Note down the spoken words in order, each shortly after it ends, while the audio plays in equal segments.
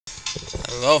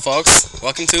Hello folks,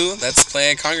 welcome to Let's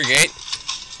Play Congregate.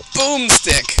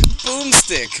 Boomstick!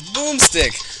 Boomstick!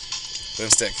 Boomstick!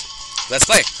 Boomstick. Let's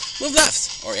play. Move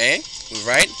left, or A. Move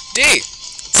right, D.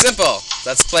 Simple.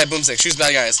 Let's play Boomstick. Choose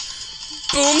bad guys.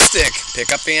 Boomstick!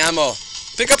 Pick up the ammo.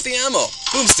 Pick up the ammo.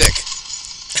 Boomstick.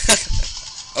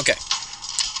 Okay.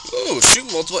 Ooh, shoot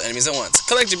multiple enemies at once.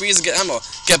 Collect debris to get ammo.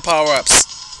 Get power-ups.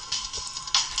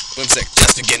 Boomstick,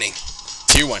 just beginning.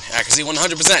 Tier 1, accuracy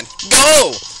 100%.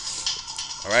 Go!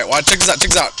 Alright, watch, check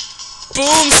this out,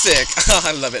 Boomstick!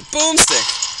 I love it. Boomstick!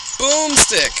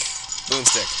 Boomstick!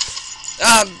 Boomstick.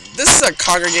 This is a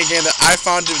congregate game that I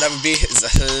found that would be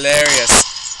hilarious.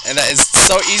 And that is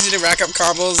so easy to rack up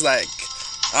combos, like,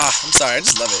 I'm sorry, I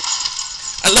just love it.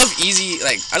 I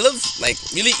love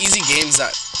really easy games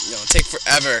that, you know, take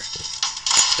forever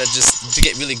to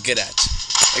get really good at.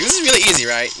 Like, this is really easy,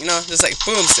 right? You know, just like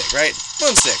Boomstick, right?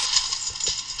 Boomstick.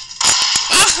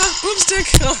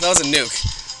 Boomstick! Oh, that was a nuke.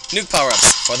 Nuke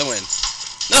power-ups for the win.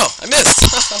 No, I missed!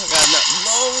 Oh, God, no.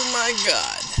 Oh, my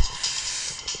God.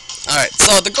 Alright,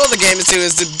 so the goal of the game is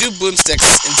to do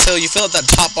boomsticks until you fill up that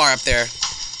top bar up there.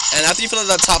 And after you fill up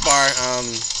that top bar,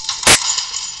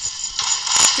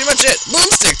 pretty much it.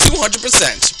 Boomstick,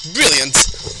 200%. Brilliant.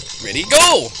 Ready,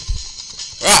 go!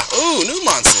 Ooh, new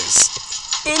monsters.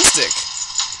 Boomstick.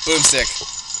 Boomstick.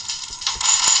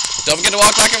 Don't forget to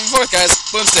walk back and forth, guys.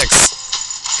 Boomsticks.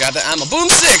 Got the ammo.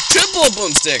 Boomstick! Triple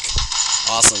boomstick!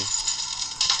 Awesome.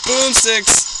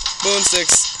 Boomsticks!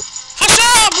 Boomsticks!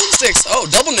 Hasha! Boomsticks! Oh,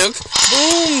 double nuke!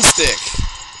 Boomstick!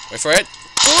 Wait for it.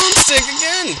 Boomstick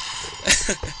again!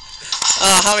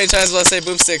 How many times will I say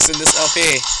boomsticks in this LP?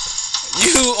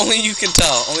 Only you can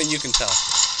tell. Only you can tell.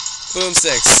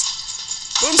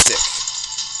 Boomsticks. Boomstick.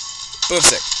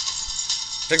 Boomstick.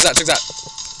 Check this out, check this out.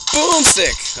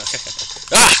 Boomstick! Okay.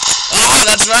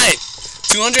 That's right!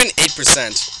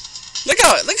 208%. Look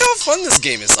how fun this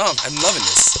game is. I'm loving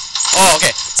this. Oh,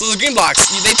 okay. So the green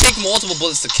blocks, they take multiple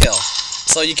bullets to kill.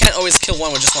 So you can't always kill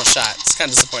one with just one shot. It's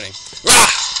kind of disappointing.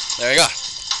 There we go.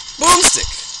 Boomstick.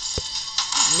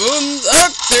 Boom.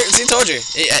 There. See, told you.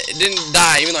 It didn't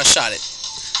die even though I shot it.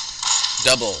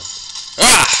 Double.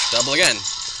 Double again.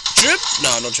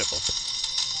 No triple.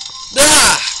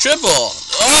 Triple.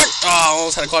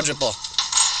 Almost had a quadruple.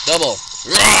 Double.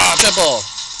 Triple.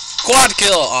 Quad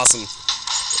kill! Awesome.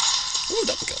 Ooh,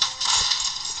 double kill.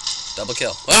 Double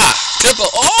kill. Triple.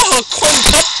 Oh,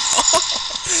 quintuple.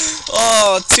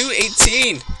 Oh,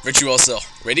 218. Virtuoso.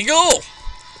 Ready, go!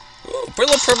 Ooh,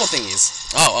 little purple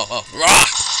thingies. Oh.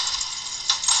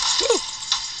 Woo.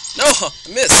 No, I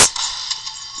miss.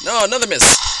 No, another miss.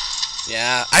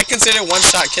 Yeah, I consider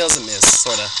one-shot kills a miss,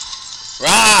 sorta.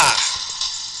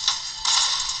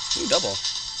 Ooh, double.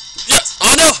 Yes!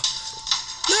 Oh, no!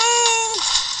 No!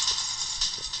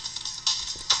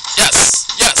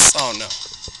 Yes! Oh, no.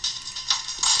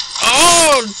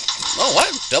 Oh,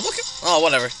 what? Double kill? Oh,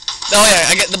 whatever. No, yeah,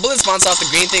 I get the bullets bounce off the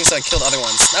green thing, so I kill the other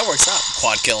ones. That works out.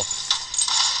 Quad kill.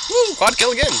 Woo, quad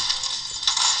kill again.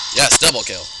 Yes, double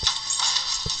kill.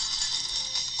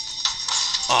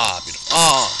 Beautiful.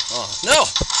 No!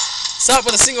 Stop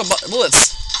with a single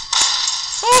bullets.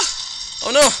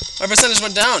 Oh, no. My percentage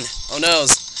went down. Oh,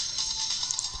 noes.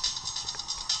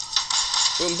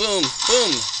 Boom, boom,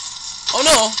 boom. Oh,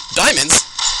 no. Diamonds.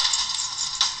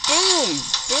 Boom,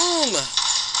 boom.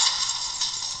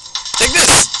 Take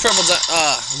this, purple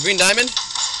green diamond.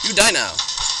 You die now.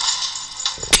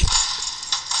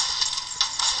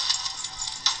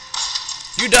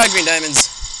 You die, green diamonds.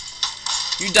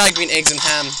 You die, green eggs and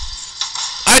ham.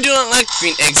 I do not like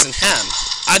green eggs and ham.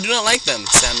 I do not like them,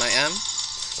 Sam I am.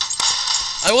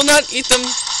 I will not eat them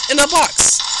in a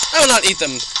box. I will not eat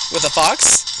them with a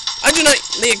fox. I do not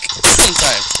like, I'm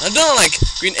sorry. I do not like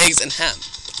green eggs and ham.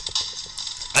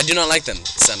 I do not like them,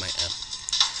 Sam I am.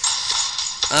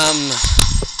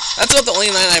 That's about the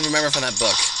only line I remember from that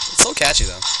book. It's so catchy,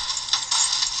 though.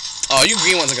 Oh, you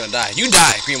green ones are gonna die. You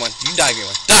die, green one. You die, green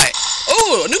one. Die!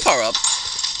 Oh, a new power-up.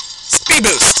 Speed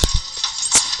boost.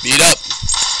 Speed up.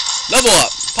 Level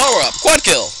up. Power up. Quad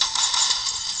kill.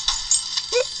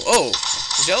 Oh,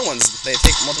 the other ones, they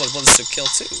take multiple bullets to kill,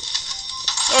 too.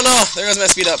 Oh, no. There goes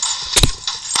my speed up.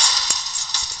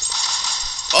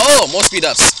 Oh, more speed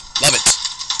ups. Love it.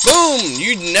 Boom!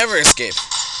 You never escape.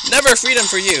 Never freedom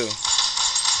for you.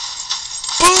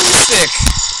 Boomstick!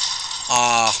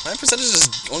 My percentage is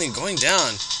only going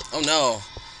down. Oh no.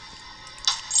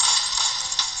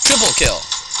 Triple kill.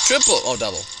 Oh,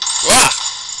 double.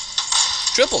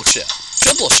 Triple shot.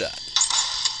 Triple shot.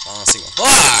 Single.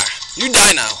 You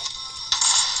die now.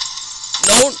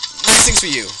 No, nice things for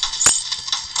you.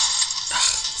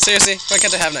 Seriously? Why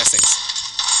can't I have nice things?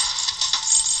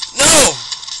 No!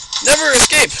 Never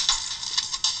escape!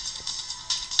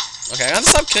 Okay, I have to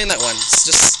stop killing that one. It's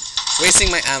just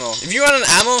wasting my ammo. If you run out of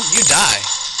ammo, you die.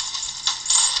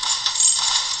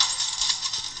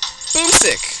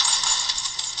 Boomstick!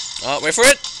 Oh, wait for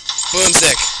it.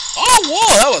 Boomstick. Oh,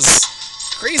 whoa, that was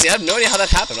crazy. I have no idea how that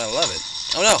happened. I love it.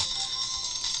 Oh, no.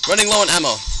 Running low on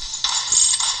ammo.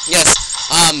 Yes.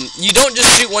 You don't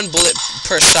just shoot one bullet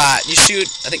per shot. You shoot,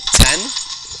 I think, 10?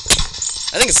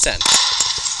 I think it's 10.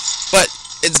 But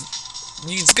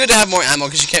it's good to have more ammo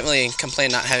because you can't really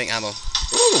complain not having ammo.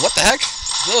 Ooh, what the heck?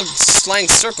 Little flying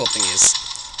circle thingies.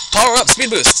 Power up, speed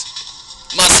boost.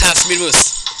 Must have speed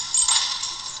boost.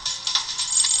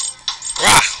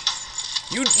 Rah!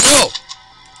 You no!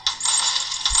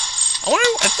 I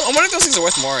wonder if those things are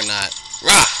worth more or not.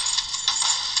 Rah!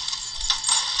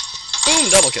 Boom!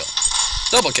 Double kill.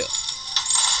 Double kill.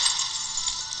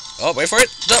 Oh, wait for it.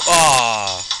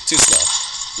 Aw, too slow.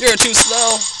 You're too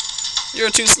slow. You're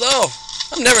too slow.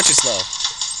 I'm never too slow.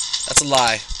 That's a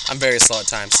lie. I'm very slow at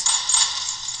times.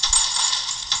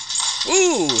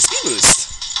 Ooh, speed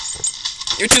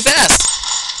boost. You're too fast.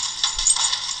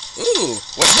 Ooh,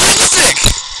 what's Boomstick?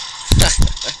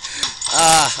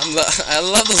 I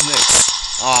love those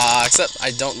nicks. Except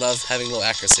I don't love having low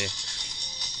accuracy.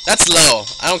 That's low.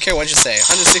 I don't care what you say.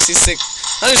 163%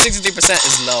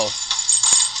 is low.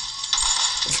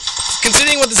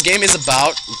 Considering what this game is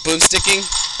about, boomsticking,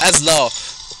 that's low.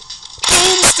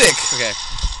 Boomstick! Okay.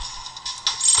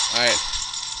 Alright.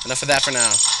 Enough of that for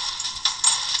now.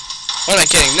 What am I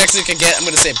kidding? Next week I get, I'm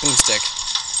gonna say boomstick.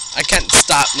 I can't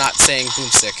stop not saying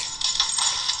boomstick.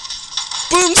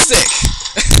 Boomstick!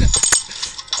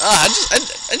 I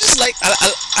just like,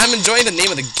 I'm enjoying the name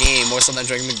of the game more so than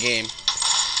enjoying the game.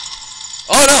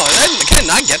 Oh no, can I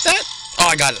not get that? Oh,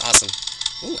 I got it, awesome.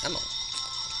 Ooh, ammo.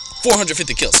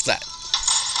 450 kills, flat.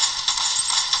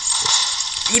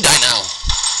 You die now.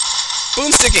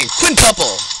 Boomsticking,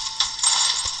 quintuple.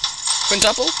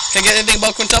 Quintuple? Can I get anything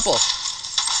about quintuple?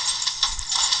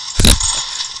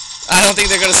 I don't think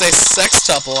they're gonna say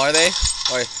sextuple, are they?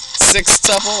 Or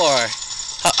sixtuple, or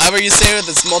however you say it,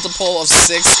 it's multiple of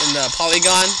 6 in the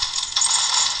polygon.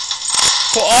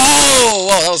 Oh,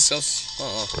 whoa, that was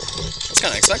that's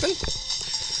kind of expected.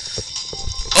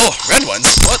 Oh, red ones.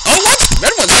 What? Oh, what?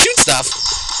 Red ones shoot stuff.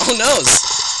 Oh, noes.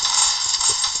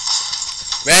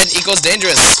 Red equals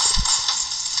dangerous.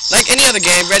 Like any other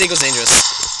game, red equals dangerous.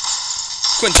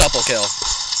 Quintuple kill.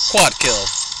 Quad kill.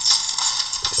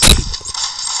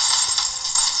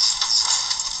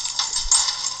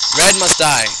 Red must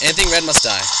die. Anything red must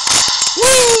die.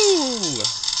 Woo!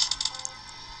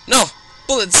 No!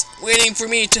 Bullets waiting for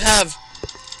me to have.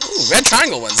 Ooh, red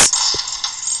triangle ones.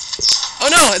 Oh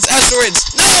no, it's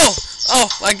asteroids. No! Oh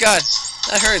my god,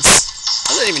 that hurts.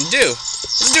 What does it even do?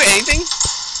 Does it do anything?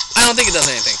 I don't think it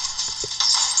does anything.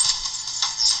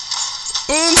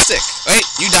 Boomstick. Wait,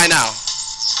 you die now.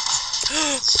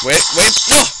 Wait,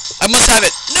 no! I must have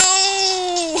it.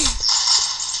 No!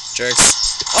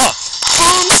 Jerks. Oh,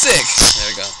 boomstick. There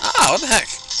we go. Ah, what the heck?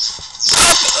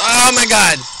 Oh my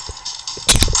god.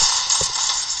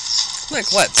 Like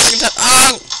what? Second time.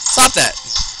 Oh, stop that.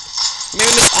 You made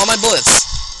me miss all my bullets.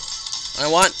 I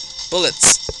want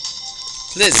bullets.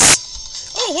 Please.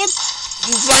 Oh, what?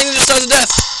 Flying Ninja Stars of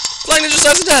Death. Flying Ninja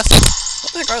Stars of Death.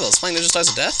 What the heck are those? Flying Ninja Stars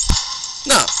of Death?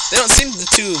 No, they don't seem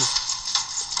to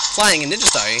flying in Ninja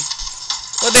Star-y.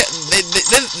 Well,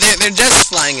 they're just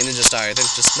flying in Ninja Star.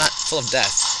 They're just not full of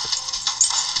death.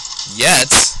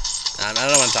 Yet. I don't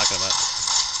know what I'm talking about.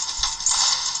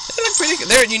 They look pretty good.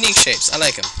 They're unique shapes. I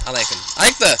like them. I like them. I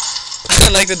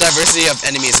like the diversity of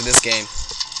enemies in this game.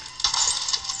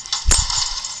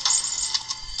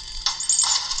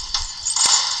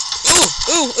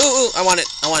 Ooh, I want it.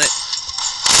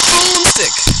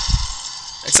 Boomstick!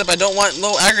 Except I don't want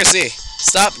low accuracy.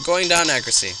 Stop going down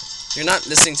accuracy. You're not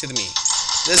listening to me.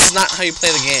 This is not how you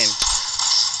play the game.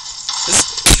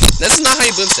 This is not how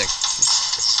you boomstick.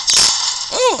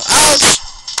 Oh, ouch!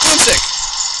 Boomstick!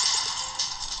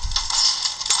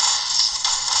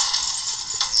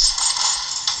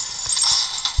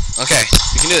 Okay,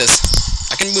 we can do this.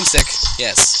 I can boomstick.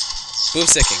 Yes.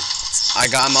 Boomsticking.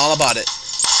 I'm all about it.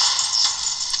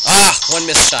 Ah! One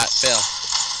missed shot. Fail.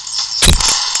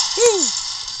 Woo!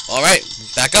 Alright,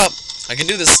 back up. I can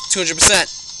do this 200%.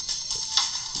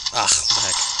 Ah, what the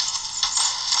heck.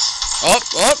 Up!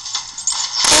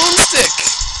 Boomstick!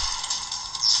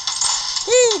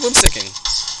 Woo! Boomsticking.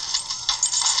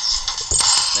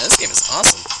 Man, this game is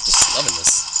awesome. Just loving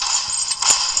this.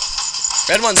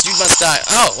 Red ones, you must die.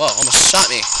 Oh, whoa, almost shot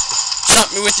me.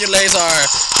 Shot me with your laser.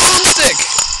 Boomstick!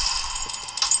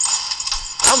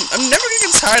 I'm never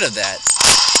gonna get tired of that.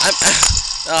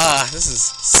 This is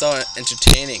so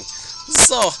entertaining. This is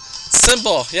so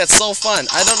simple, yet so fun.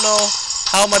 I don't know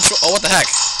how much... Oh, what the heck?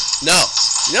 No.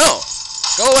 No!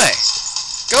 Go away!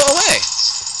 Go away!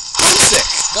 Boomstick!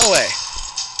 Go away!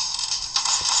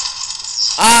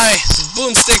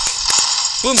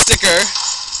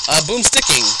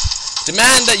 Boomsticking,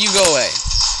 demand that you go away.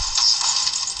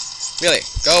 Really,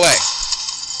 go away.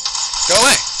 Go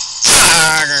away!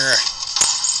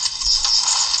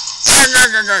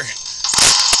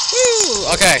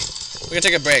 Woo! Okay, we're gonna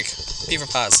take a break. P for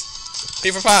pause.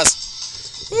 P for pause.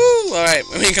 Woo! Alright,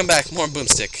 when we come back, more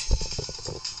Boomstick.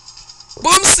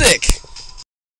 Boomstick!